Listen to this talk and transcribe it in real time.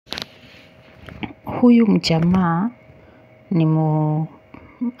Huyu mjamaa ni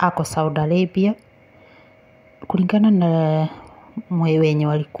ako Saudi Arabia. Kulingana na wenye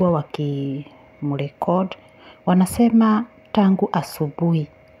walikuwa wakimrecord, wanasema tangu asubuhi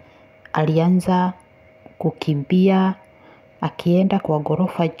alianza kukimbia, akienda kwa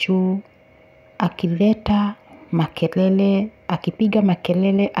ghorofa juu, akileta makelele, akipiga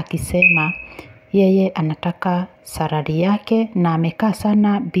makelele, akisema yeye anataka salary yake na amekaa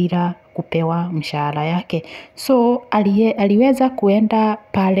sana bila kupewa mshahara yake. So aliweza kuenda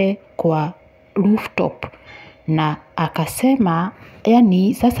pale kwa rooftop na akasema,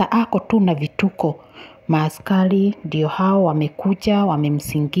 yani sasa ako tu na vituko. Maaskari ndio hao wamekuja,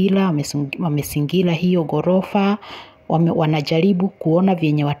 wamezingira hiyo ghorofa, wanajaribu kuona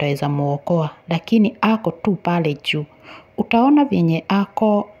vyenye wataweza muokoa, lakini ako tu pale juu. Utaona vyenye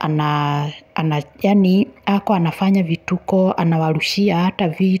ako anafanya vituko, anawarushia hata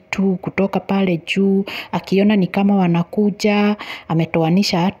vitu kutoka pale juu, akiona ni kama wanakuja,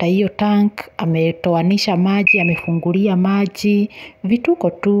 ametoanisha hata hiyo tank, ametoanisha maji, amefungulia maji, vituko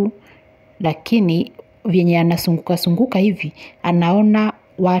tu. Lakini vyenye anasunguka hivi, anaona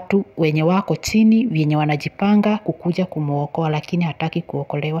watu wenye wako chini vyenye wanajipanga kukuja kumuokoa, lakini hataki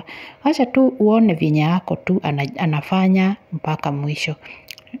kuokolewa. Acha tu uone vyenye ako tu anafanya mpaka mwisho.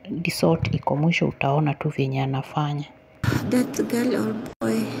 Resort iko mwisho, utaona tu vyenye anafanya. That girl or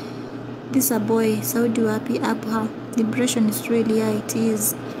boy, this a boy, Saudi wapi hapa. The impression is really how it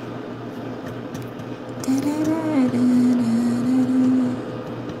is.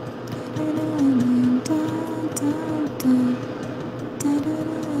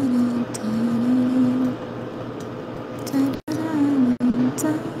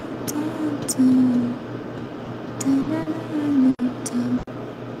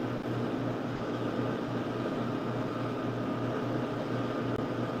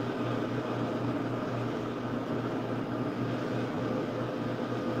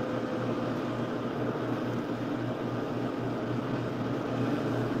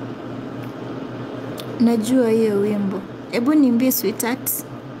 Najua hiyo wimbo. Hebu niambie sweetheart,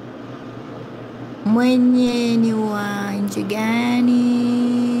 mwenye ni wa nchi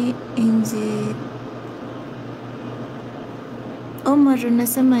gani? Nchi Omar,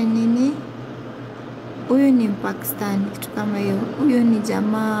 unasema nini? Huyu ni Pakistan, kitu kama hiyo. Huyu ni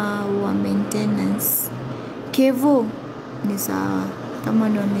jamaa wa maintenance. Kevo ni sawa kama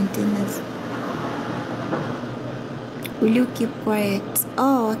ni wa maintenance. Will you keep quiet?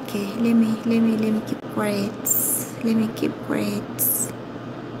 Oh, okay. Let me keep quiet. Let me keep quiet.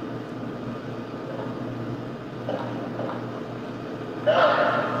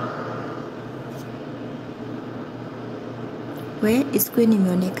 We, isikuwe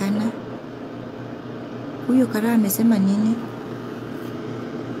nimeonekana. Huyo kara amesema nini?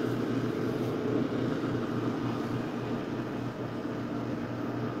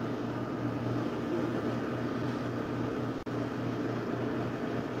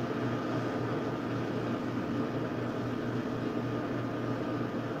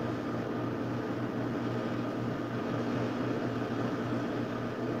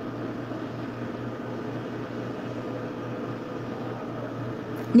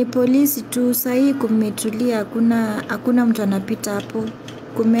 Ni polisi tu, sahi kumetulia, hakuna mtu anapita hapo.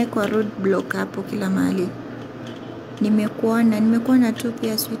 Kumekwa roadblock hapo kila mahali. Nimekuona tu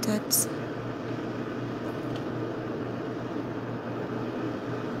pia sweetheart.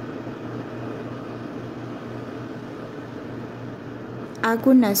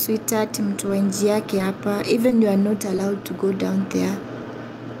 Hakuna sweetheart mtu wa nji yake hapa. Even you are not allowed to go down there.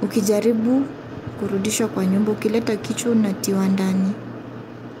 Ukijaribu kurudishwa kwa nyumba, ukileta kichwa unatiwa ndani.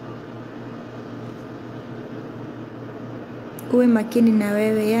 Uwe makini na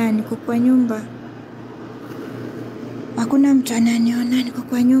wewe, ya niko kwa nyumba. Hakuna mtu ananiona, niko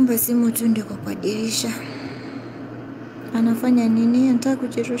kwa nyumba, simu tu ndio kwa dirisha. Anafanya nini? Anataka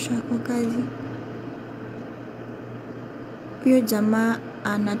kujirusha kwa kazi. Huyo jamaa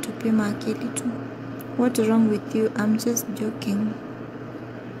anatupima akili tu. What wrong with you? I'm just joking.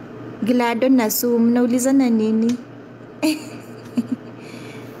 Glado na Su, mnaulizana nini?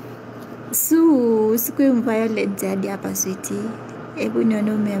 Su, sikuwe violent hadi hapa sweetie. Hebu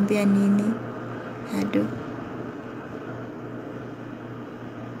nione umeambia nini? Hado.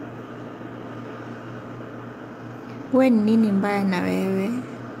 We nini mbaya na wewe?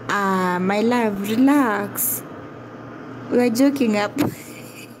 My love, relax. We are joking up.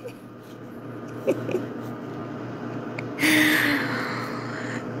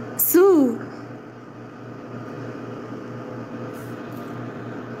 Su.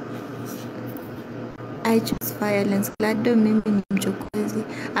 I choose violence. Glado mimi ni mchokozi. tafadhali.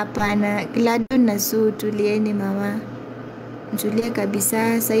 Hapana, Glado na Sue, tulieni mama. Mtulie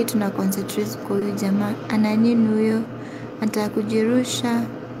kabisa, sahii tuna concentrate kwa huyu jamaa. Ana nini huyo? Anataka kujirusha.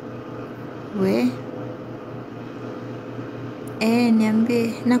 We.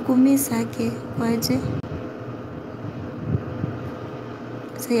 Niambie, nakumisa yake kwaje?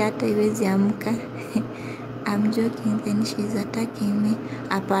 Sasa hata iwezi amka. I'm joking, then she's attacking me.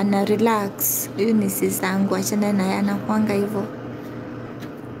 Hapana, relax. Huyu ni sisangu, achana naye, anakuanga hivyo.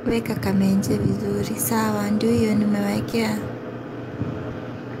 Weka kamenje vizuri. Sawa, ndio hiyo nimewekea.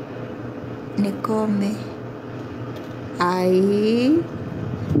 Nikome. Ai.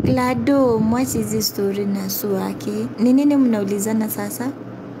 Glado, mwachi hizi story na Sue yake. Ni nini mnaulizana sasa?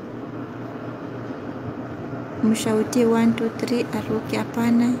 Mshautie 1 2 3 aruke.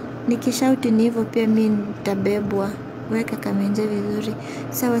 Hapana, nikishauti ni hivyo pia mimi nitabebwa. Weka kamenje vizuri.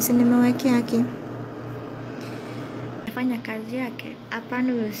 Sawa, si nimewekea yake. Fanya kazi yake.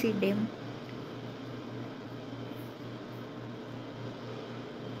 Hapana, huyo si dem.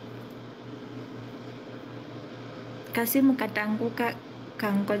 Kasimu katanguka,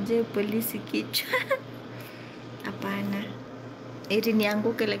 kangoje polisi kichwa. Hapana. Eti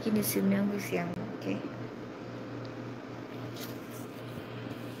nianguke lakini simu yangu isianguke.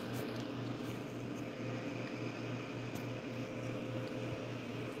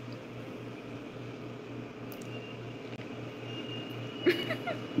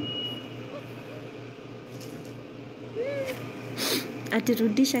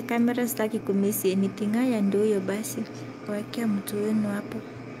 Atirudisha kamera, sitaki kumisi anything. Haya, ndio hiyo basi. Wekea mtu wenu hapo.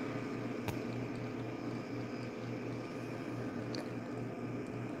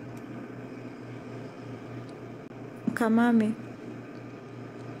 Kamame,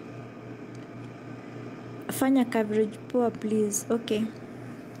 fanya coverage poa please. Okay.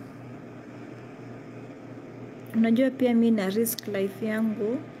 Unajua pia mimi na risk life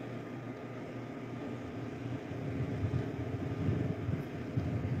yangu.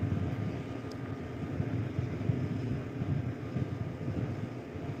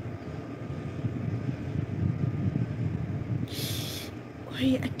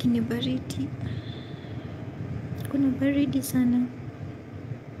 Wai, akini baridi. Kuna baridi sana.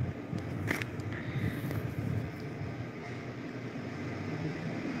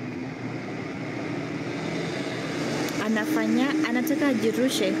 Anataka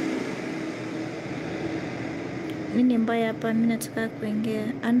ajirushe. Nini mbaya hapa? Mimi nataka kuingia.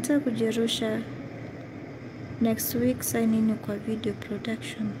 Anataka kujirusha. Next week sign in kwa video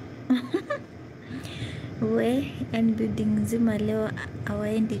production. We, and building nzima leo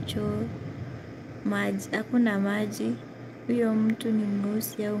hawaendi choo. Maji, hakuna maji. Huyo mtu ni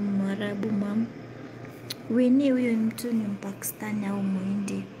mweusi au Mwarabu mam? Wini, huyo mtu ni Mpakistani au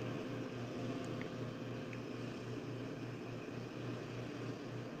Muhindi?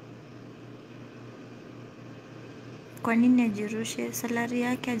 Kwa nini ajirushe? Salari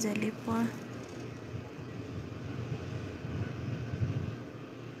yake hajalipwa.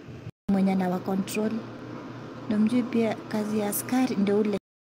 Mwenye na wa control. Ndio mjui pia kazi ya askari ndio ule.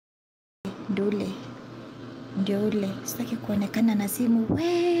 Sitaki kuonekana na simu.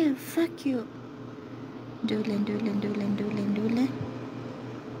 We, fuck you. Ndio ule.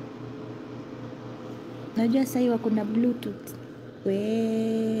 Najua sasa hivi kuna bluetooth.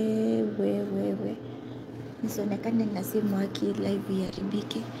 We. Nisionekane na simu haki live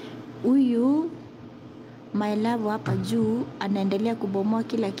iharibike. Huyu my love hapa juu anaendelea kubomoa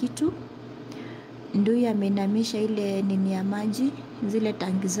kila kitu. Ndio ameinamisha ile nini ya maji, zile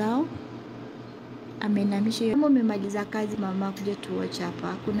tangi zao. Ameinamisha hiyo. Kama umemaliza kazi mama, kuja tu watch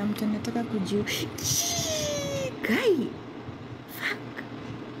hapa. Kuna mtu anataka kujiu. Guy. Fuck.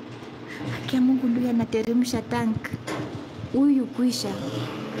 Haki ya Mungu, ndio anateremsha tank. Huyu kuisha.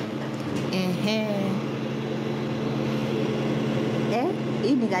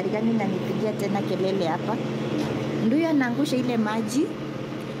 Hii ni gari gani inanipigia tena kelele hapa? Ndio anaangusha ile maji,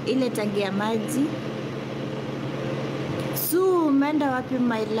 ile tangi ya maji. Sue, umeenda wapi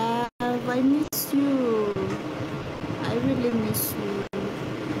my love? I miss you. I really miss you.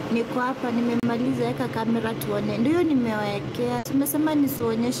 Niko hapa, nimemaliza. Weka kamera tuone. Ndio nimewekea. Tumesema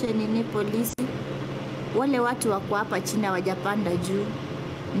nisionyeshe nini polisi. Wale watu wako hapa chini hawajapanda juu.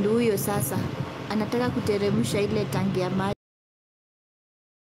 Ndio huyo sasa anataka kuteremsha ile tangi ya maji.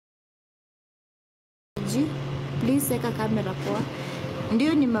 Please weka kamera poa.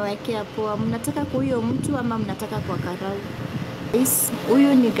 Ndio nimewekea poa. Mnataka kwa huyo mtu ama mnataka kwa karau?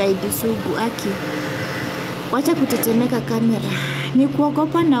 Huyu ni guide sugu aki. Wacha kutetemeka kamera. Ni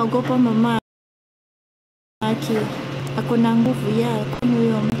kuogopa, naogopa mama aki. Ako na nguvu ya kuni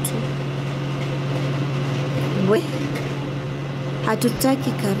huyo mtu. We.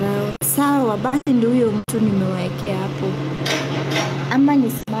 Hatutaki karao. Sawa, basi ndio huyo mtu nimewekea hapo. Ama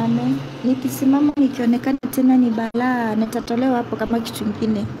nisimame, nikisimama nikionekana tena ni balaa, nitatolewa hapo kama kitu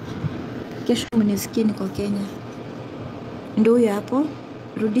kingine. Kesho mnisikie niko Kenya. Ndio huyo hapo,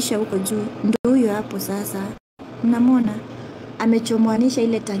 rudisha huko juu. Ndio huyo hapo sasa. Mnamwona? Amechomwanisha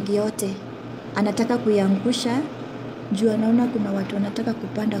ile tangi yote. Anataka kuiangusha juu anaona kuna watu wanataka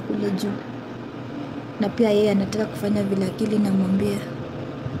kupanda kule juu. Na pia yeye anataka kufanya vile akili namwambia.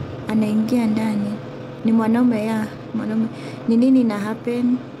 Anaingia ndani. Ni mwanaume mwanaume. Ni nini na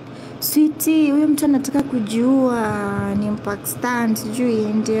happen? Sweetie, huyo mtu anataka kujiua, ni Pakistan, sijui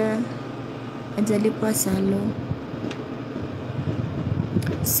India. Hajalipwa salon.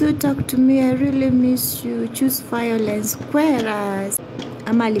 So talk to me, I really miss you. Choose violence. Whereas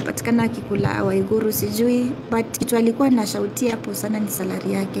ama alipatikana akikula Waiguru sijui, but kitu alikuwa anashautia hapo sana ni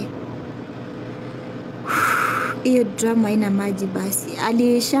salari yake. Hiyo drama haina maji basi.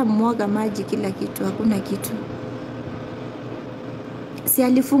 Alishamwaga maji kila kitu, hakuna kitu. Si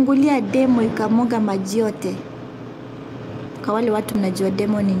alifungulia demo ikamwaga maji yote. Kwa wale watu mnajua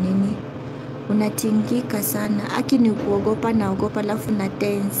demo ni nini? Unatingika sana. Aki ni kuogopa naogopa alafu na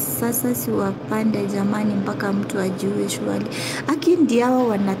tense. Sasa si wapande jamani mpaka mtu ajue shwali. Aki ndio hao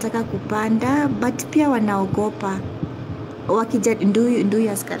wanataka kupanda but pia wanaogopa. Wakija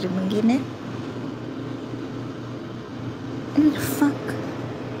ndio askari mwingine. Fuck.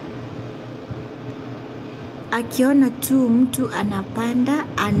 Akiona tu mtu anapanda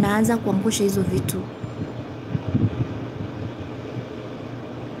anaanza kuangusha hizo vitu.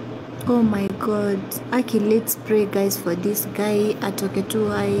 Oh my god. Aki, let's pray guys for this guy atoke tu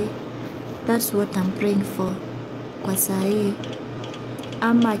hai. That's what I'm praying for kwa saa hii.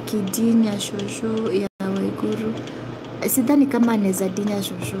 Ama kidinya shosho ya Waiguru. Sidhani kama anaweza dinya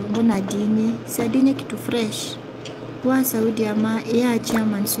shosho. Mbona dini? Si adinye kitu fresh. Kwa Saudi ama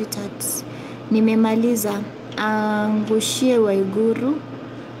chairman sweethearts. Nimemaliza. Angushie Waiguru.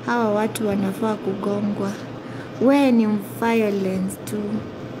 Hawa watu wanafaa kugongwa. We ni violence tu.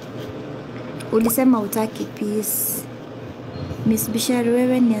 Ulisema utaki peace. Miss Bishari,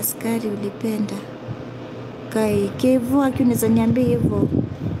 wewe ni askari ulipenda. Kai, Kevo unaweza niambia hivyo.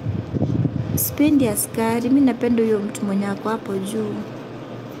 Sipendi askari, mimi napenda huyo mtu mwenye ako hapo juu.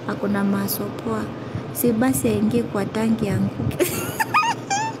 Ako na masopoa. Si basi aingie kwa tangi anguke.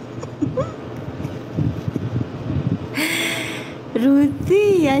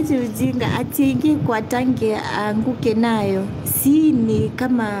 Ruthi acha ujinga, atiingie kwa tangi anguke nayo. Si ni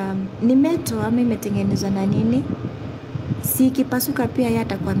kama ni meto ama imetengenezwa na nini? Si ikipasuka pia yeye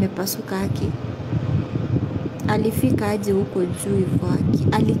atakuwa amepasuka haki. Alifika aje huko juu hivyo haki.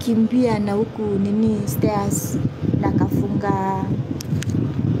 Alikimbia na huku nini stairs na kafunga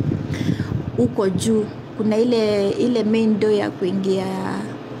huko juu. Kuna ile main door ya kuingia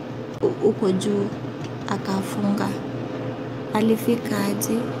huko juu akafunga. Alifika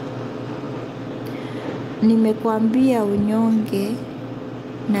aje? Nimekuambia unyonge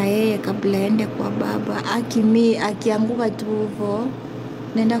na yeye kabla aende kwa baba. Akianguka tu hivyo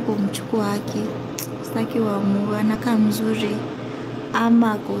nenda kumchukua haki. Sitaki waamue, anakaa mzuri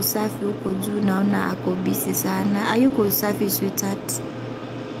ama ako usafi huko juu, naona ako busy sana. Hayuko usafi sweetheart.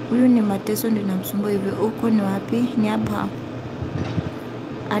 Huyu ni mateso ndio namsumbua hivyo. Huko ni wapi? Ni hapa.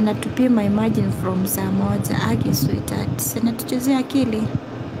 Anatupima imagine from saa moja. Haki sweetheart. Anatuchezea akili.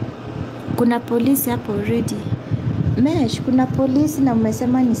 Kuna polisi hapo already. Mesh, kuna polisi na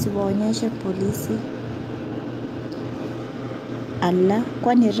umesema nisiwaonyeshe polisi. Allah,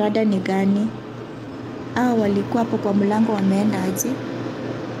 kwani rada ni gani? Walikuwa hapo kwa mlango wameenda aje?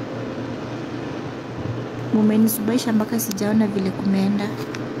 Mumenisubaisha mpaka sijaona vile kumeenda.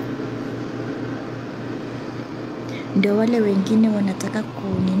 Ndio wale wengine wanataka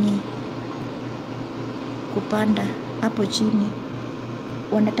kupanda hapo chini.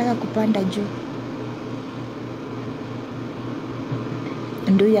 Wanataka kupanda juu.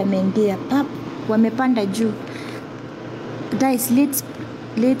 Ndio yameingia pap, wamepanda juu. Guys,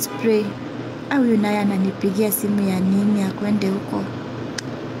 let's pray. Huyu naye ananipigia simu ya nini akwende huko?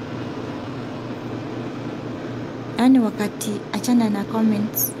 Yaani wakati achana na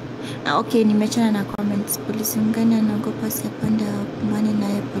comments. Okay, nimechana na comments. Polisi mgani anaogopa siapanda kumani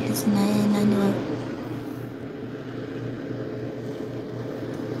naye polisi na yeye nani wa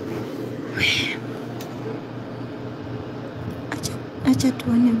acha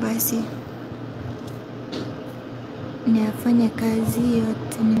tuone basi. Niafanye kazi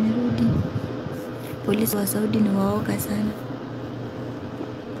yote nimerudi. Polisi wa Saudi ni waoga sana.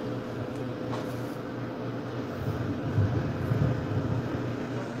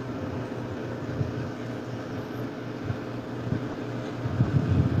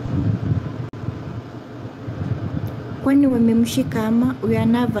 Kwani wamemshika ama we are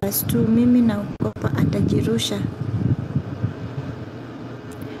nervous tu? Mimi naogopa atajirusha,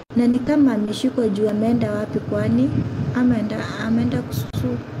 na ni kama ameshikwa juu. Ameenda wapi kwani? Ameenda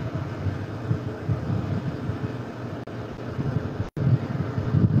kususu.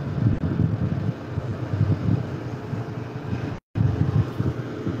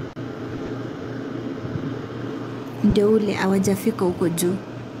 Ndio ule hawajafika huko juu.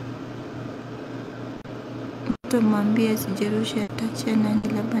 Mwambie sijirushe, atachana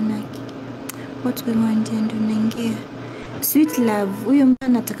ni labanaki. What's going on? Ndio naingia. Sweet love, huyo mtu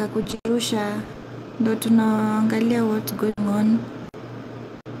anataka kujirusha, ndo tunaangalia what's going on.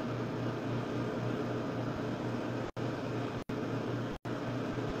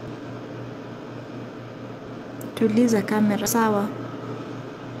 Tuliza kamera, sawa?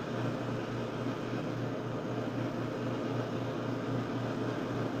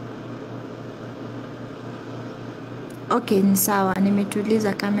 Okay, ni sawa,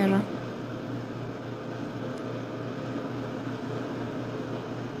 nimetuliza kamera.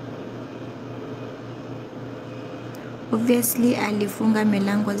 Obviously alifunga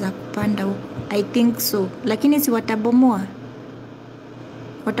milango za kupanda huko. I think so. Lakini si watabomoa?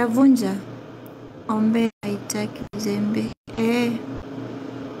 Watavunja? Ombe haitaki uzembe.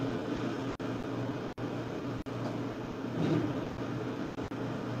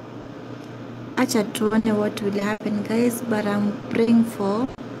 Acha tuone what will happen guys, but I'm praying for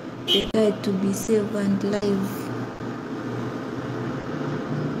the guy to be safe and live.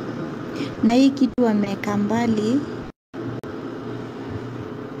 Na hii kitu wameka mbali,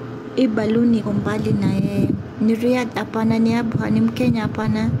 hii baluni iko mbali na yeye. Ni Riyadh? Hapana. Ni Abha? Ni Mkenya?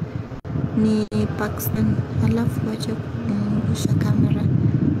 Hapana, ni Pakistan. Alafu wacha kuungusha kamera.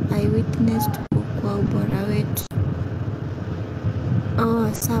 Eyewitness tuko kwa ubora wetu. Oh,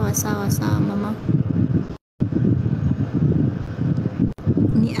 sawa mama.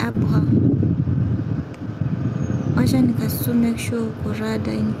 Ni Abha. Wacha nikasu make sure uko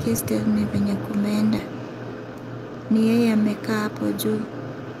rada in case tell me venye kumeenda. Ni yeye amekaa hapo juu.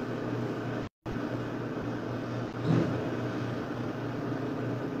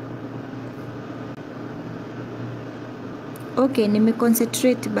 Okay,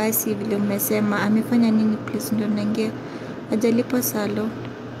 nimeconcentrate basi vile umesema. Amefanya nini please? Ndio naingia. Hajalipa salo.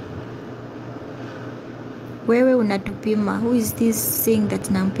 Wewe unatupima. Who is this saying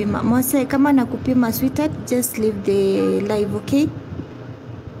that nampima? Mose, kama nakupima sweetheart, just leave the live, okay?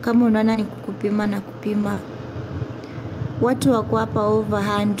 Kama unaona ni kukupima na kupima. Watu wako hapa over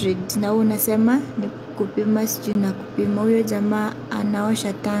 100 na unasema ni kupima, sijui na kupima. Huyo jamaa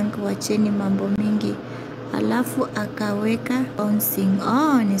anaosha tank, wacheni mambo mingi. Alafu akaweka bouncing.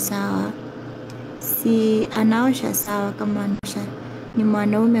 Oh, ni sawa. Si anaosha sawa, kama anaosha ni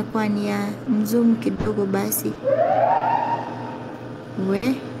mwanaume, kwani ya mzumu kidogo basi. We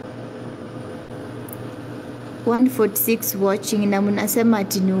 146 watching na mnasema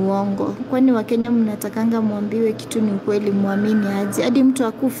ati ni uongo. Kwani Wakenya mnatakanga muambiwe kitu ni ukweli, muamini aje? Hadi mtu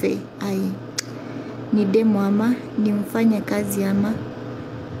akufe? Ai, ni demo ama ni mfanya kazi? Ama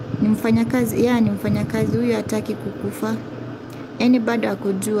ni mfanya kazi? Ya, ni mfanya kazi. Huyu hataki kukufa. Yani bado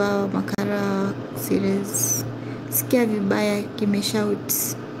akujua makara series. Sikia vibaya kimeshout.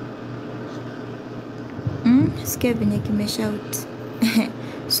 Sikia venye kimeshout.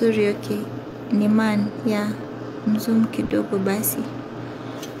 Sorry, okay. Ni man, ya. Mzoom kidogo basi.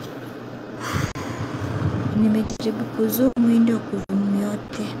 Nimejaribu kuzoom window kuzoom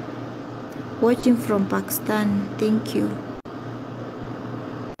yote. Watching from Pakistan. Thank you.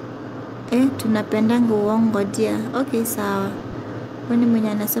 Tunapendanga uongo dia. Okay, sawa. Kwani mwenye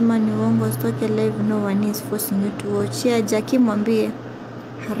anasema ni uongo stoke live, no one is forcing you to watch. Ya Jackie mwambie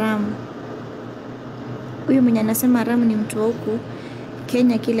haram. Huyu mwenye anasema haram ni mtu wa huku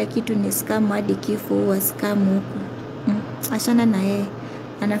Kenya, kila kitu ni scam, hadi kifo huwa scam huku. Ashana na yeye.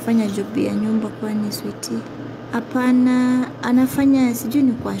 Anafanya job ya nyumba kwani sweetie? Hapana, anafanya sijui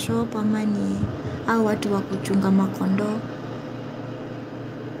ni kwa shop ama ni au watu wa kuchunga makondoo.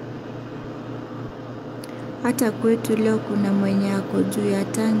 Hata kwetu leo kuna mwenye ako juu ya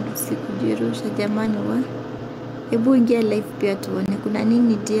tangi, sikujirusha jamani wa. Hebu ingia live pia tuone kuna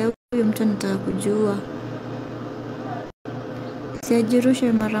nini dia. Huyo mtu anataka kujua.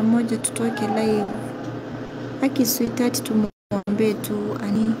 Siajirusha mara moja tutoke live. Haki sweetheart tumwambie tu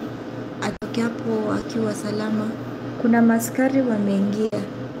ani atoke hapo akiwa salama. Kuna maskari wameingia.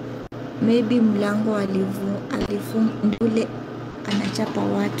 Maybe mlango alifunga, ndule anachapa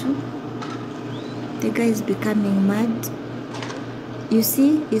watu. The guy is becoming mad. You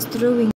see, he's throwing